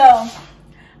 Okay, so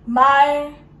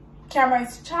my camera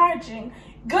is charging.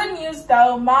 Good news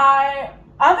though, my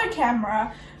other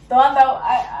camera, the one that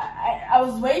I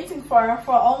was waiting for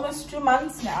almost 2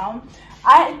 months now,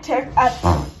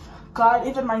 God,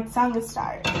 even my tongue is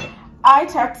tired. I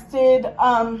texted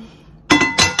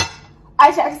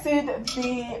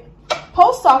the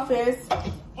post office,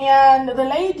 and the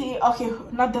lady, okay,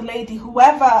 not the lady,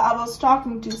 whoever I was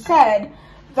talking to said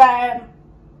that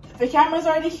the camera's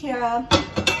already here.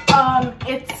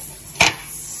 It's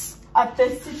at the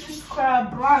City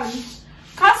Square branch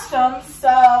customs, so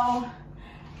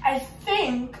I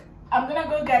think I'm gonna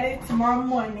go get it tomorrow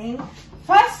morning,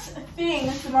 first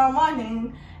thing tomorrow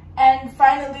morning, and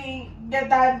finally get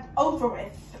that over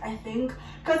with, I think,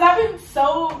 because I've been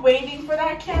so waiting for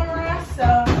that camera.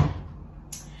 So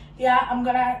yeah, I'm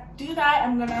gonna do that.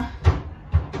 I'm gonna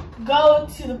go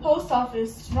to the post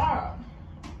office tomorrow.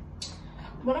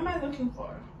 What am I looking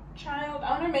for? Child,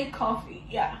 I want to make coffee.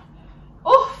 Yeah.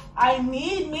 Oh, I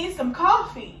need me some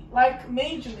coffee, like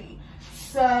majorly.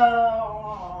 So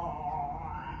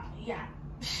yeah,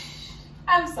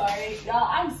 I'm sorry, y'all.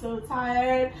 I'm so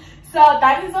tired. So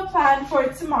that is a plan for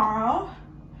tomorrow,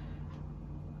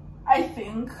 I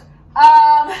think.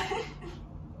 I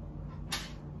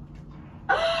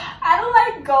don't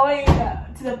like going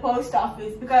to the post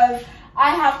office because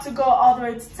I have to go all the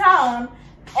way to town,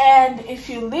 and if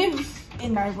you live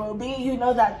in Nairobi, you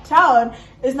know that town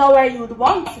is not where you would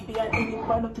want to be at any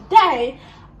point of the day.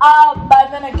 But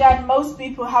then again, most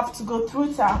people have to go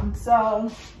through town,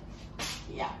 so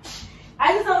yeah,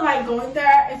 I just don't like going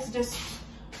there. It's just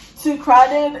too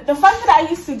crowded. The fact that I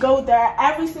used to go there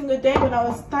every single day when I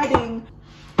was studying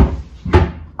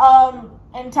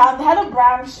in town, they had a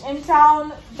branch in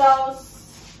town that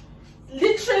was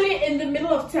literally in the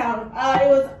middle of town. It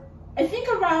was, I think,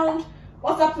 around,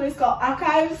 what's that place called,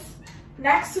 Archives,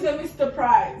 next to the Mr.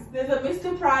 Price. There's a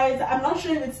Mr. Price. I'm not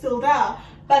sure if it's still there,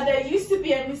 but there used to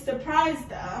be a Mr. Price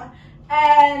there,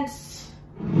 and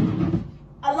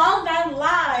along that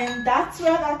line, that's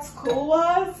where that school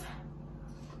was.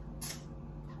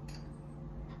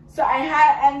 So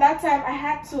and that time I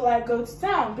had to like go to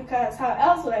town, because how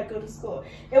else would I go to school?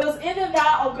 It was either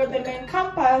that or go to the main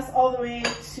campus all the way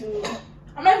to,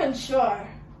 I'm not even sure.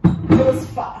 It was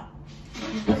far.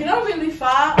 Okay, not really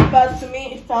far, but to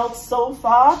me it felt so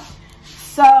far.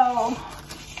 So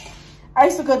I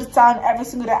used to go to town every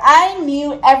single day. I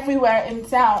knew everywhere in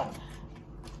town.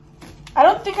 I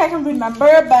don't think I can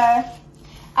remember, but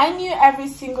I knew every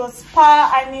single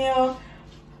spot. I knew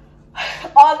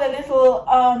all the little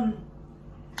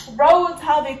roads,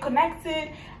 how they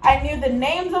connected. I knew the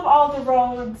names of all the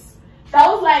roads. That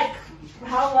was like,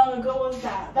 how long ago was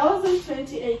that? That was in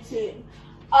 2018.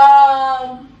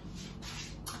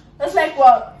 That's like,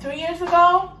 what, 3 years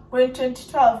ago? We're in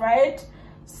 2012, right?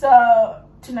 So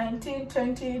 2019,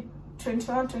 20,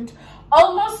 21, 20,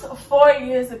 almost 4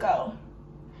 years ago.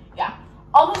 Yeah,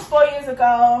 almost 4 years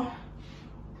ago.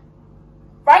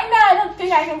 Right now, I don't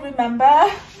think I can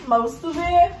remember most of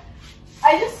it.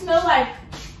 I just know, like,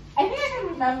 I think I can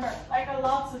remember, like, a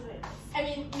lot of it. I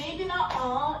mean, maybe not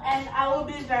all, and I will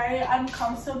be very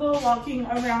uncomfortable walking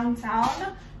around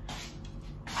town.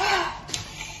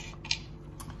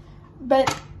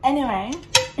 But anyway,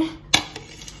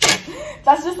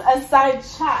 that's just a side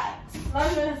chat. It's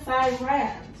not even a side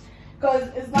rant, because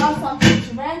it's not something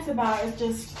to rant about. It's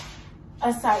just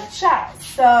a side chat.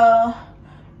 So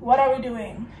what are we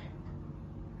doing?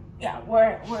 Yeah,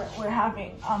 we're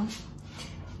having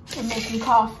we're making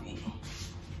coffee.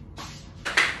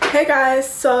 Hey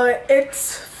guys, so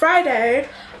it's Friday.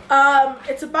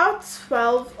 It's about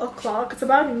 12 o'clock. It's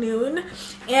about noon,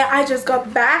 and I just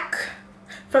got back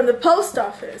from the post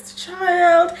office.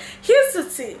 Child, here's the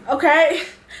tea, okay?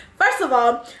 First of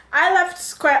all, I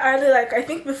left quite early, like I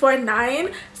think before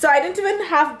 9, so I didn't even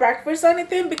have breakfast or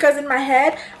anything, because in my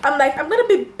head I'm like, I'm gonna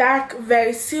be back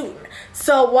very soon,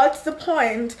 so what's the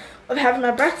point of having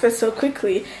my breakfast so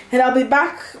quickly, and I'll be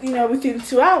back, you know, within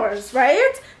 2 hours,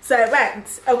 right? So I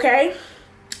went, okay?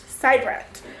 Side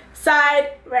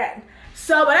rant.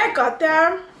 So when I got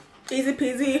there, easy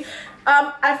peasy.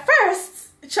 At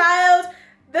first, child,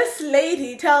 this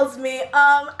lady tells me,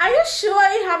 are you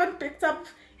sure you haven't picked up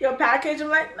your package? I'm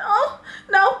like,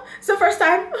 no, it's the first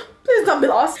time. Please don't be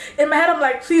lost. In my head, I'm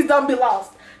like, please don't be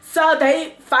lost. So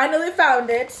they finally found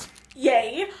it.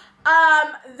 Yay.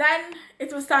 Then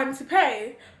it was time to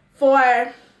pay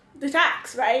for the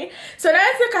tax, right? So then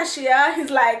it's the cashier. He's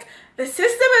like, the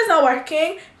system is not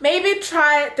working. Maybe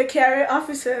try the carrier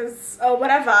offices or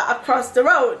whatever across the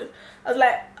road. I was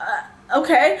like,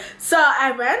 okay. So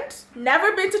I went,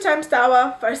 never been to Times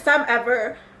Tower, first time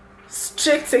ever,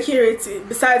 strict security,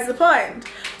 besides the point.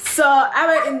 So I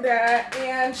went in there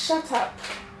and shut up.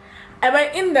 I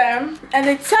went in there and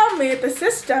they tell me the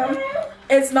system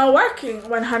is not working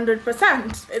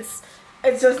 100%.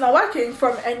 It's just not working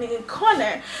from any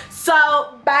corner.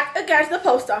 So back again to the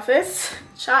post office,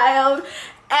 child,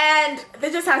 and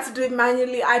they just had to do it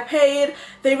manually. I paid,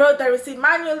 they wrote the receipt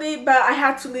manually, but I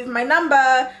had to leave my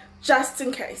number just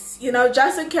in case, you know,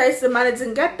 just in case the money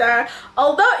didn't get there,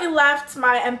 although it left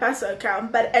my M-Pesa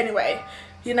account. But anyway,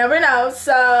 You never know.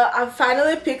 So I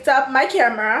finally picked up my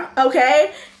camera,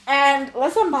 okay? And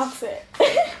let's unbox it.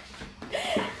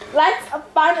 Let's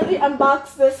finally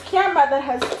unbox this camera that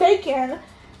has taken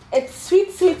its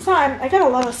sweet time. I got a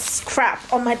lot of crap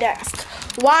on my desk.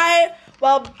 Why?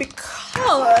 Well,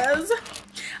 because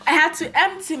I had to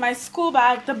empty my school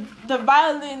bag, the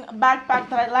violin backpack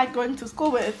that I like going to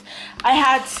school with. I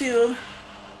had to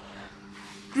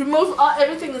remove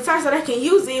everything inside so that I can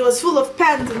use it. It was full of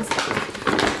pens and stuff.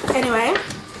 Anyway,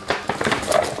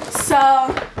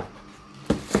 so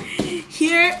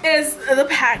here is the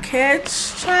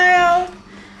package, child.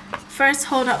 First,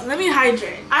 hold up, let me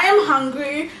hydrate. I am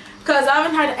hungry because I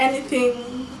haven't had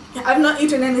anything. I've not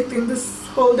eaten anything this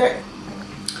whole day.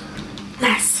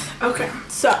 Nice. Okay,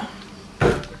 so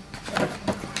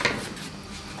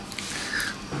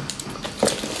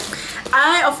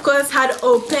I of course had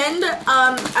opened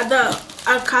at the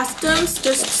customs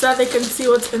just so they can see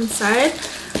what's inside.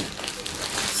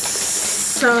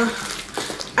 So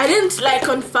I didn't like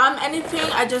confirm anything.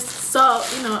 I just saw,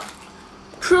 you know,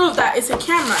 prove that it's a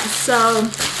camera. So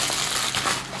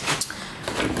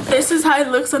this is how it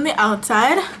looks on the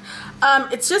outside.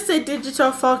 It's just a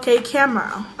digital 4K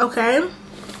camera. Okay,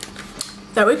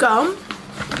 there we go.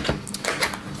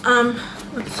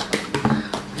 Let's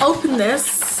open this.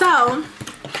 So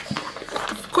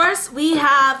of course we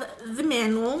have the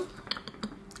manual.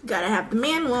 Gotta have the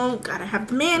manual, gotta have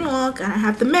the manual, gotta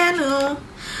have the manual.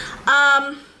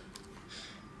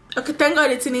 Okay, thank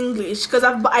God it's in English, because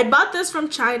I bought this from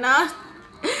China.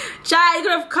 China, you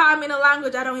could have come in a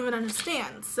language I don't even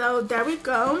understand. So there we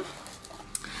go.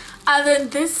 And then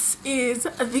this is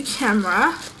the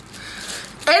camera.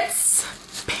 It's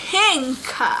pink.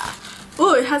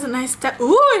 Ooh, it has a nice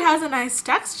it has a nice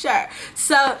texture.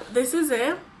 So this is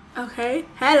it. Okay,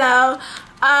 hello.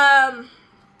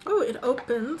 Oh, it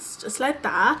opens just like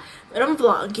that. But I'm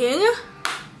vlogging.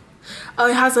 Oh,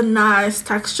 it has a nice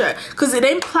texture because it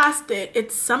ain't plastic.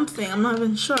 It's something. I'm not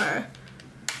even sure.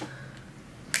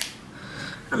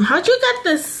 How'd you get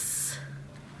this,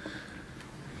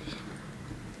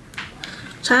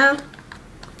 child?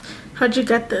 How'd you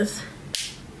get this?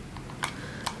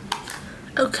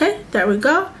 Okay, there we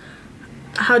go.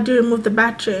 How do you remove the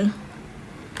battery?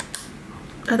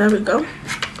 Oh, there we go.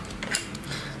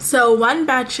 So one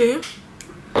battery,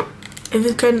 if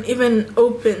it can even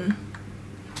open.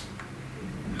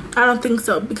 I don't think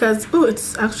so because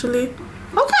it's actually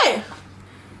okay.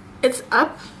 It's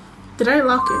up. Did I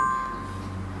lock it?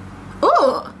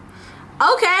 Oh,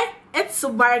 okay. It's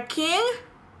working.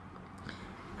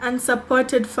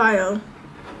 Unsupported file.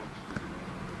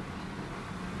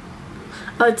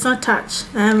 Oh, it's not touch.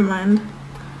 Never mind.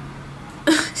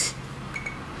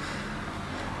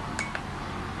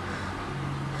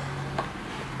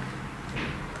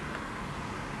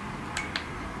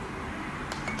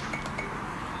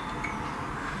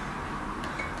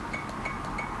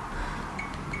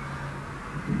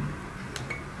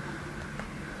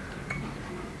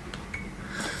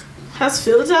 Has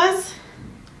filters.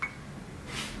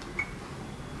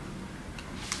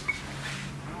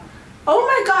 Oh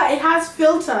my god, it has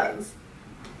filters.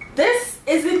 This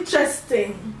is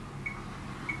interesting.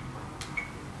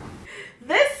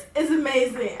 This is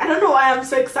amazing. I don't know why I'm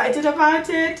so excited about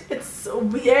it. It's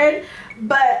weird,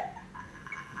 but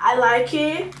I like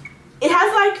it. It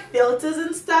has like filters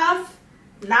and stuff.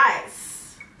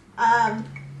 Nice.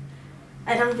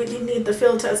 I don't really need the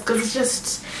filters because it's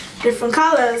just different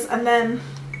colors. And then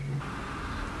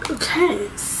okay,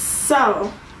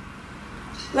 so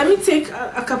let me take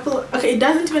a couple. Okay, it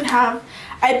doesn't even have.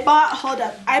 Hold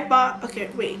up, okay,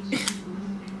 wait.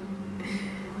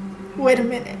 Wait a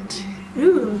minute.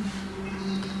 Ooh.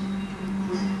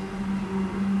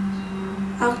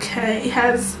 Okay, it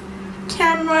has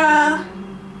camera,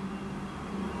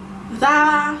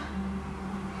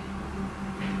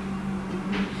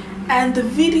 and the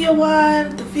video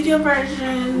one, the video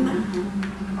version.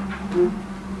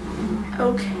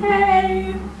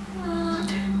 Okay,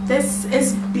 this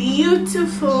is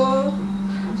beautiful.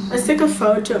 Let's take a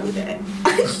photo with it.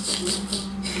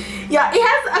 Yeah, it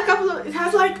has a couple of, it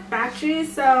has like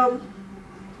batteries, so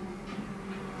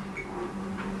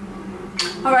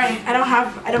all right, I don't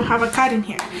have a card in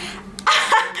here.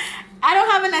 I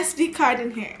don't have an SD card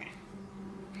in here.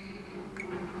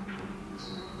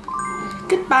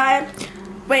 Goodbye.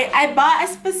 Wait, I bought a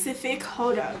specific,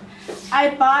 hold up. I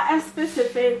bought a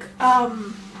specific,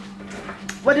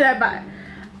 what did I buy?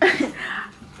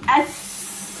 A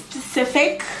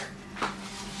specific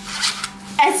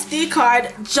SD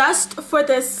card just for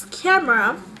this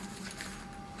camera.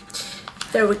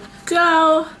 There we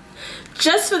go.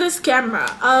 Just for this camera.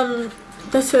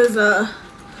 This is a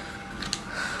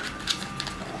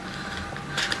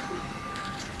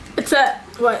it's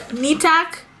a what,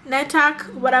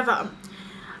 NETAC, whatever.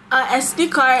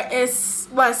 SD card is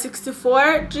what,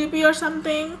 64 GB or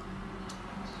something.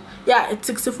 Yeah, it's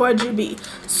 64 GB.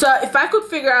 So if I could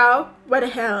figure out where the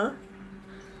hell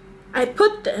I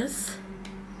put this.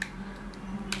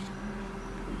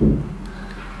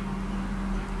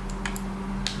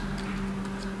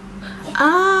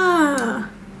 Ah,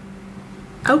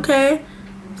 okay,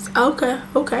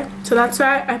 okay. So that's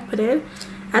where I put it.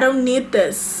 I don't need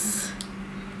this.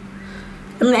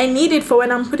 I mean, I need it for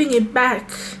when I'm putting it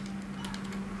back.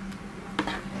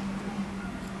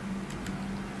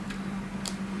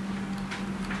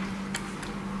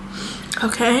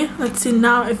 Okay, let's see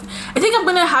now. If I think I'm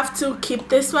gonna have to keep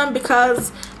this one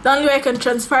because the only way I can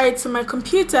transfer it to my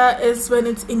computer is when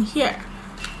it's in here.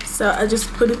 So I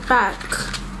just put it back.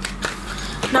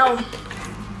 Now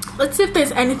let's see if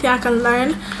there's anything I can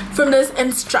learn from these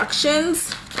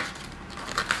instructions.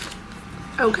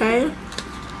 Okay,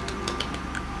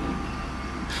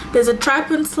 there's a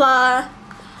tripod slot,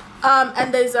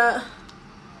 and there's a,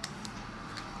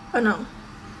 oh no,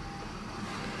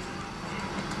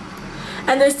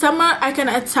 and there's somewhere I can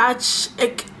attach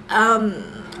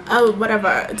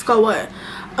whatever it's called, what,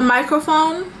 a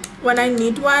microphone when I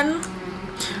need one,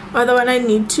 or when I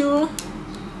need to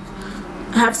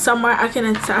have somewhere I can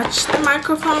attach the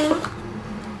microphone.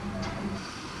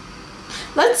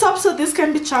 Let's hope so this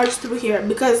can be charged through here,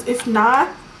 because if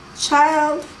not,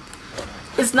 child,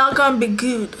 it's not gonna be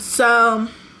good. So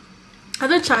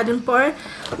other charging port,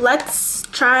 let's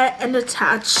try and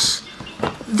attach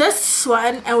this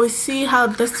one and we see how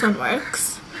this one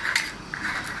works.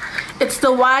 It's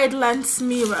the wide lens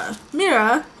mirror.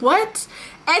 What?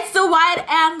 It's the wide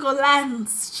angle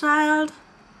lens, child.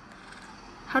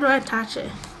 How do I attach it?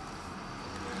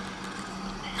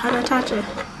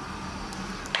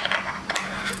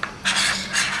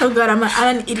 Oh god, I'm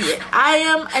an idiot. I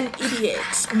am an idiot.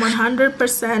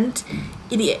 100%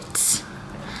 idiot.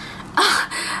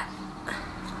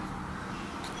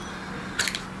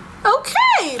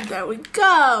 Okay, there we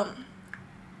go.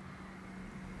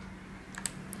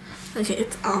 Okay,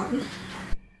 it's on.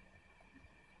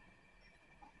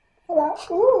 Hello.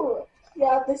 Ooh,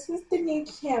 yeah, this is the new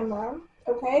camera.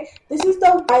 Okay, this is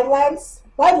the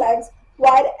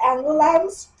wide angle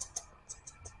lens.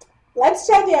 Let's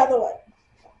try the other one.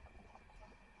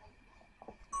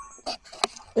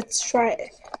 Let's try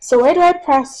it. So where do I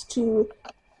press to?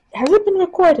 Has it been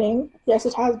recording? Yes,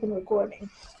 it has been recording.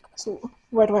 So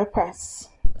where do I press?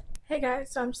 Hey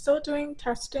guys, so I'm still doing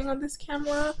testing on this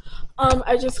camera.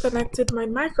 I just connected my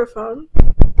microphone.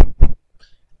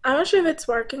 I'm not sure if it's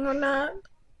working or not.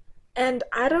 And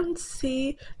I don't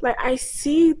see, like, I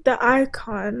see the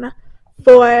icon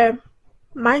for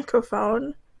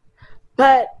microphone,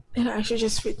 but you know, I should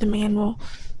just read the manual.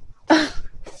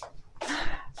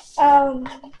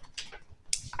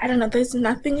 I don't know, there's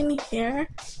nothing in here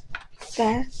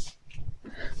that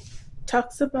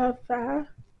talks about that.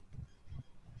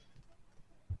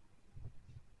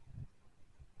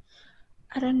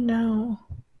 I don't know,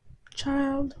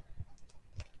 child.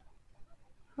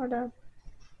 Hold up.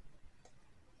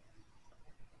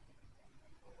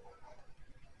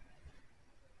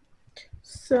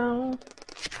 So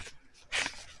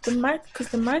the mic, because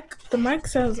the mic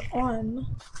says on,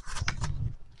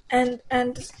 and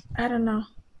I don't know,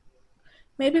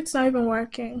 maybe it's not even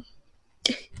working.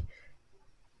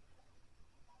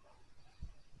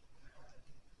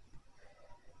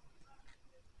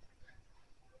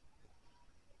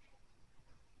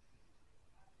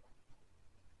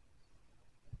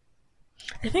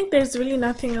 I think there's really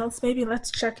nothing else. Maybe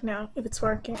let's check now if it's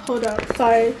working. Hold up,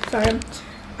 sorry.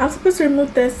 I'm supposed to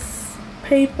remove this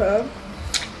paper.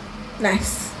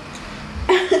 Nice.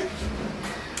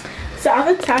 So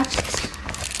I've attached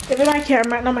even my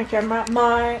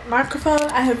microphone.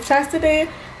 I have tested it.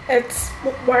 It's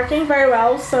working very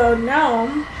well. So now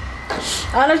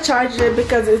I want to charge it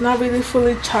because it's not really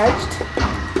fully charged.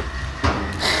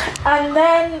 And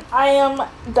then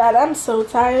I'm so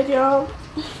tired, y'all.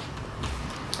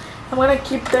 I'm gonna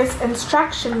keep this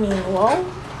instruction manual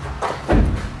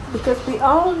because we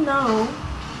all know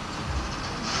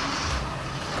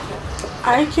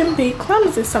I can be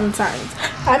clumsy sometimes.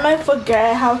 I might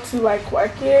forget how to like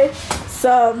work it,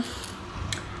 so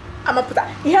I'm gonna put that.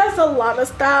 He has a lot of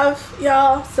stuff,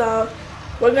 y'all, so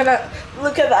we're gonna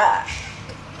look at that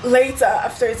later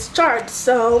after it's charged.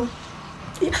 So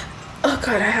yeah. Oh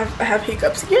god, I have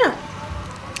hiccups. Yeah.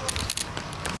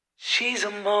 She's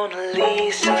a Mona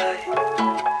Lisa.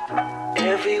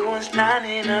 Everyone's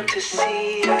lining up to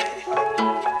see her.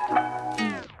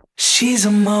 She's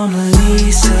a Mona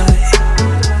Lisa.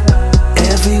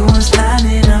 Everyone's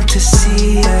lining up to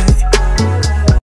see her.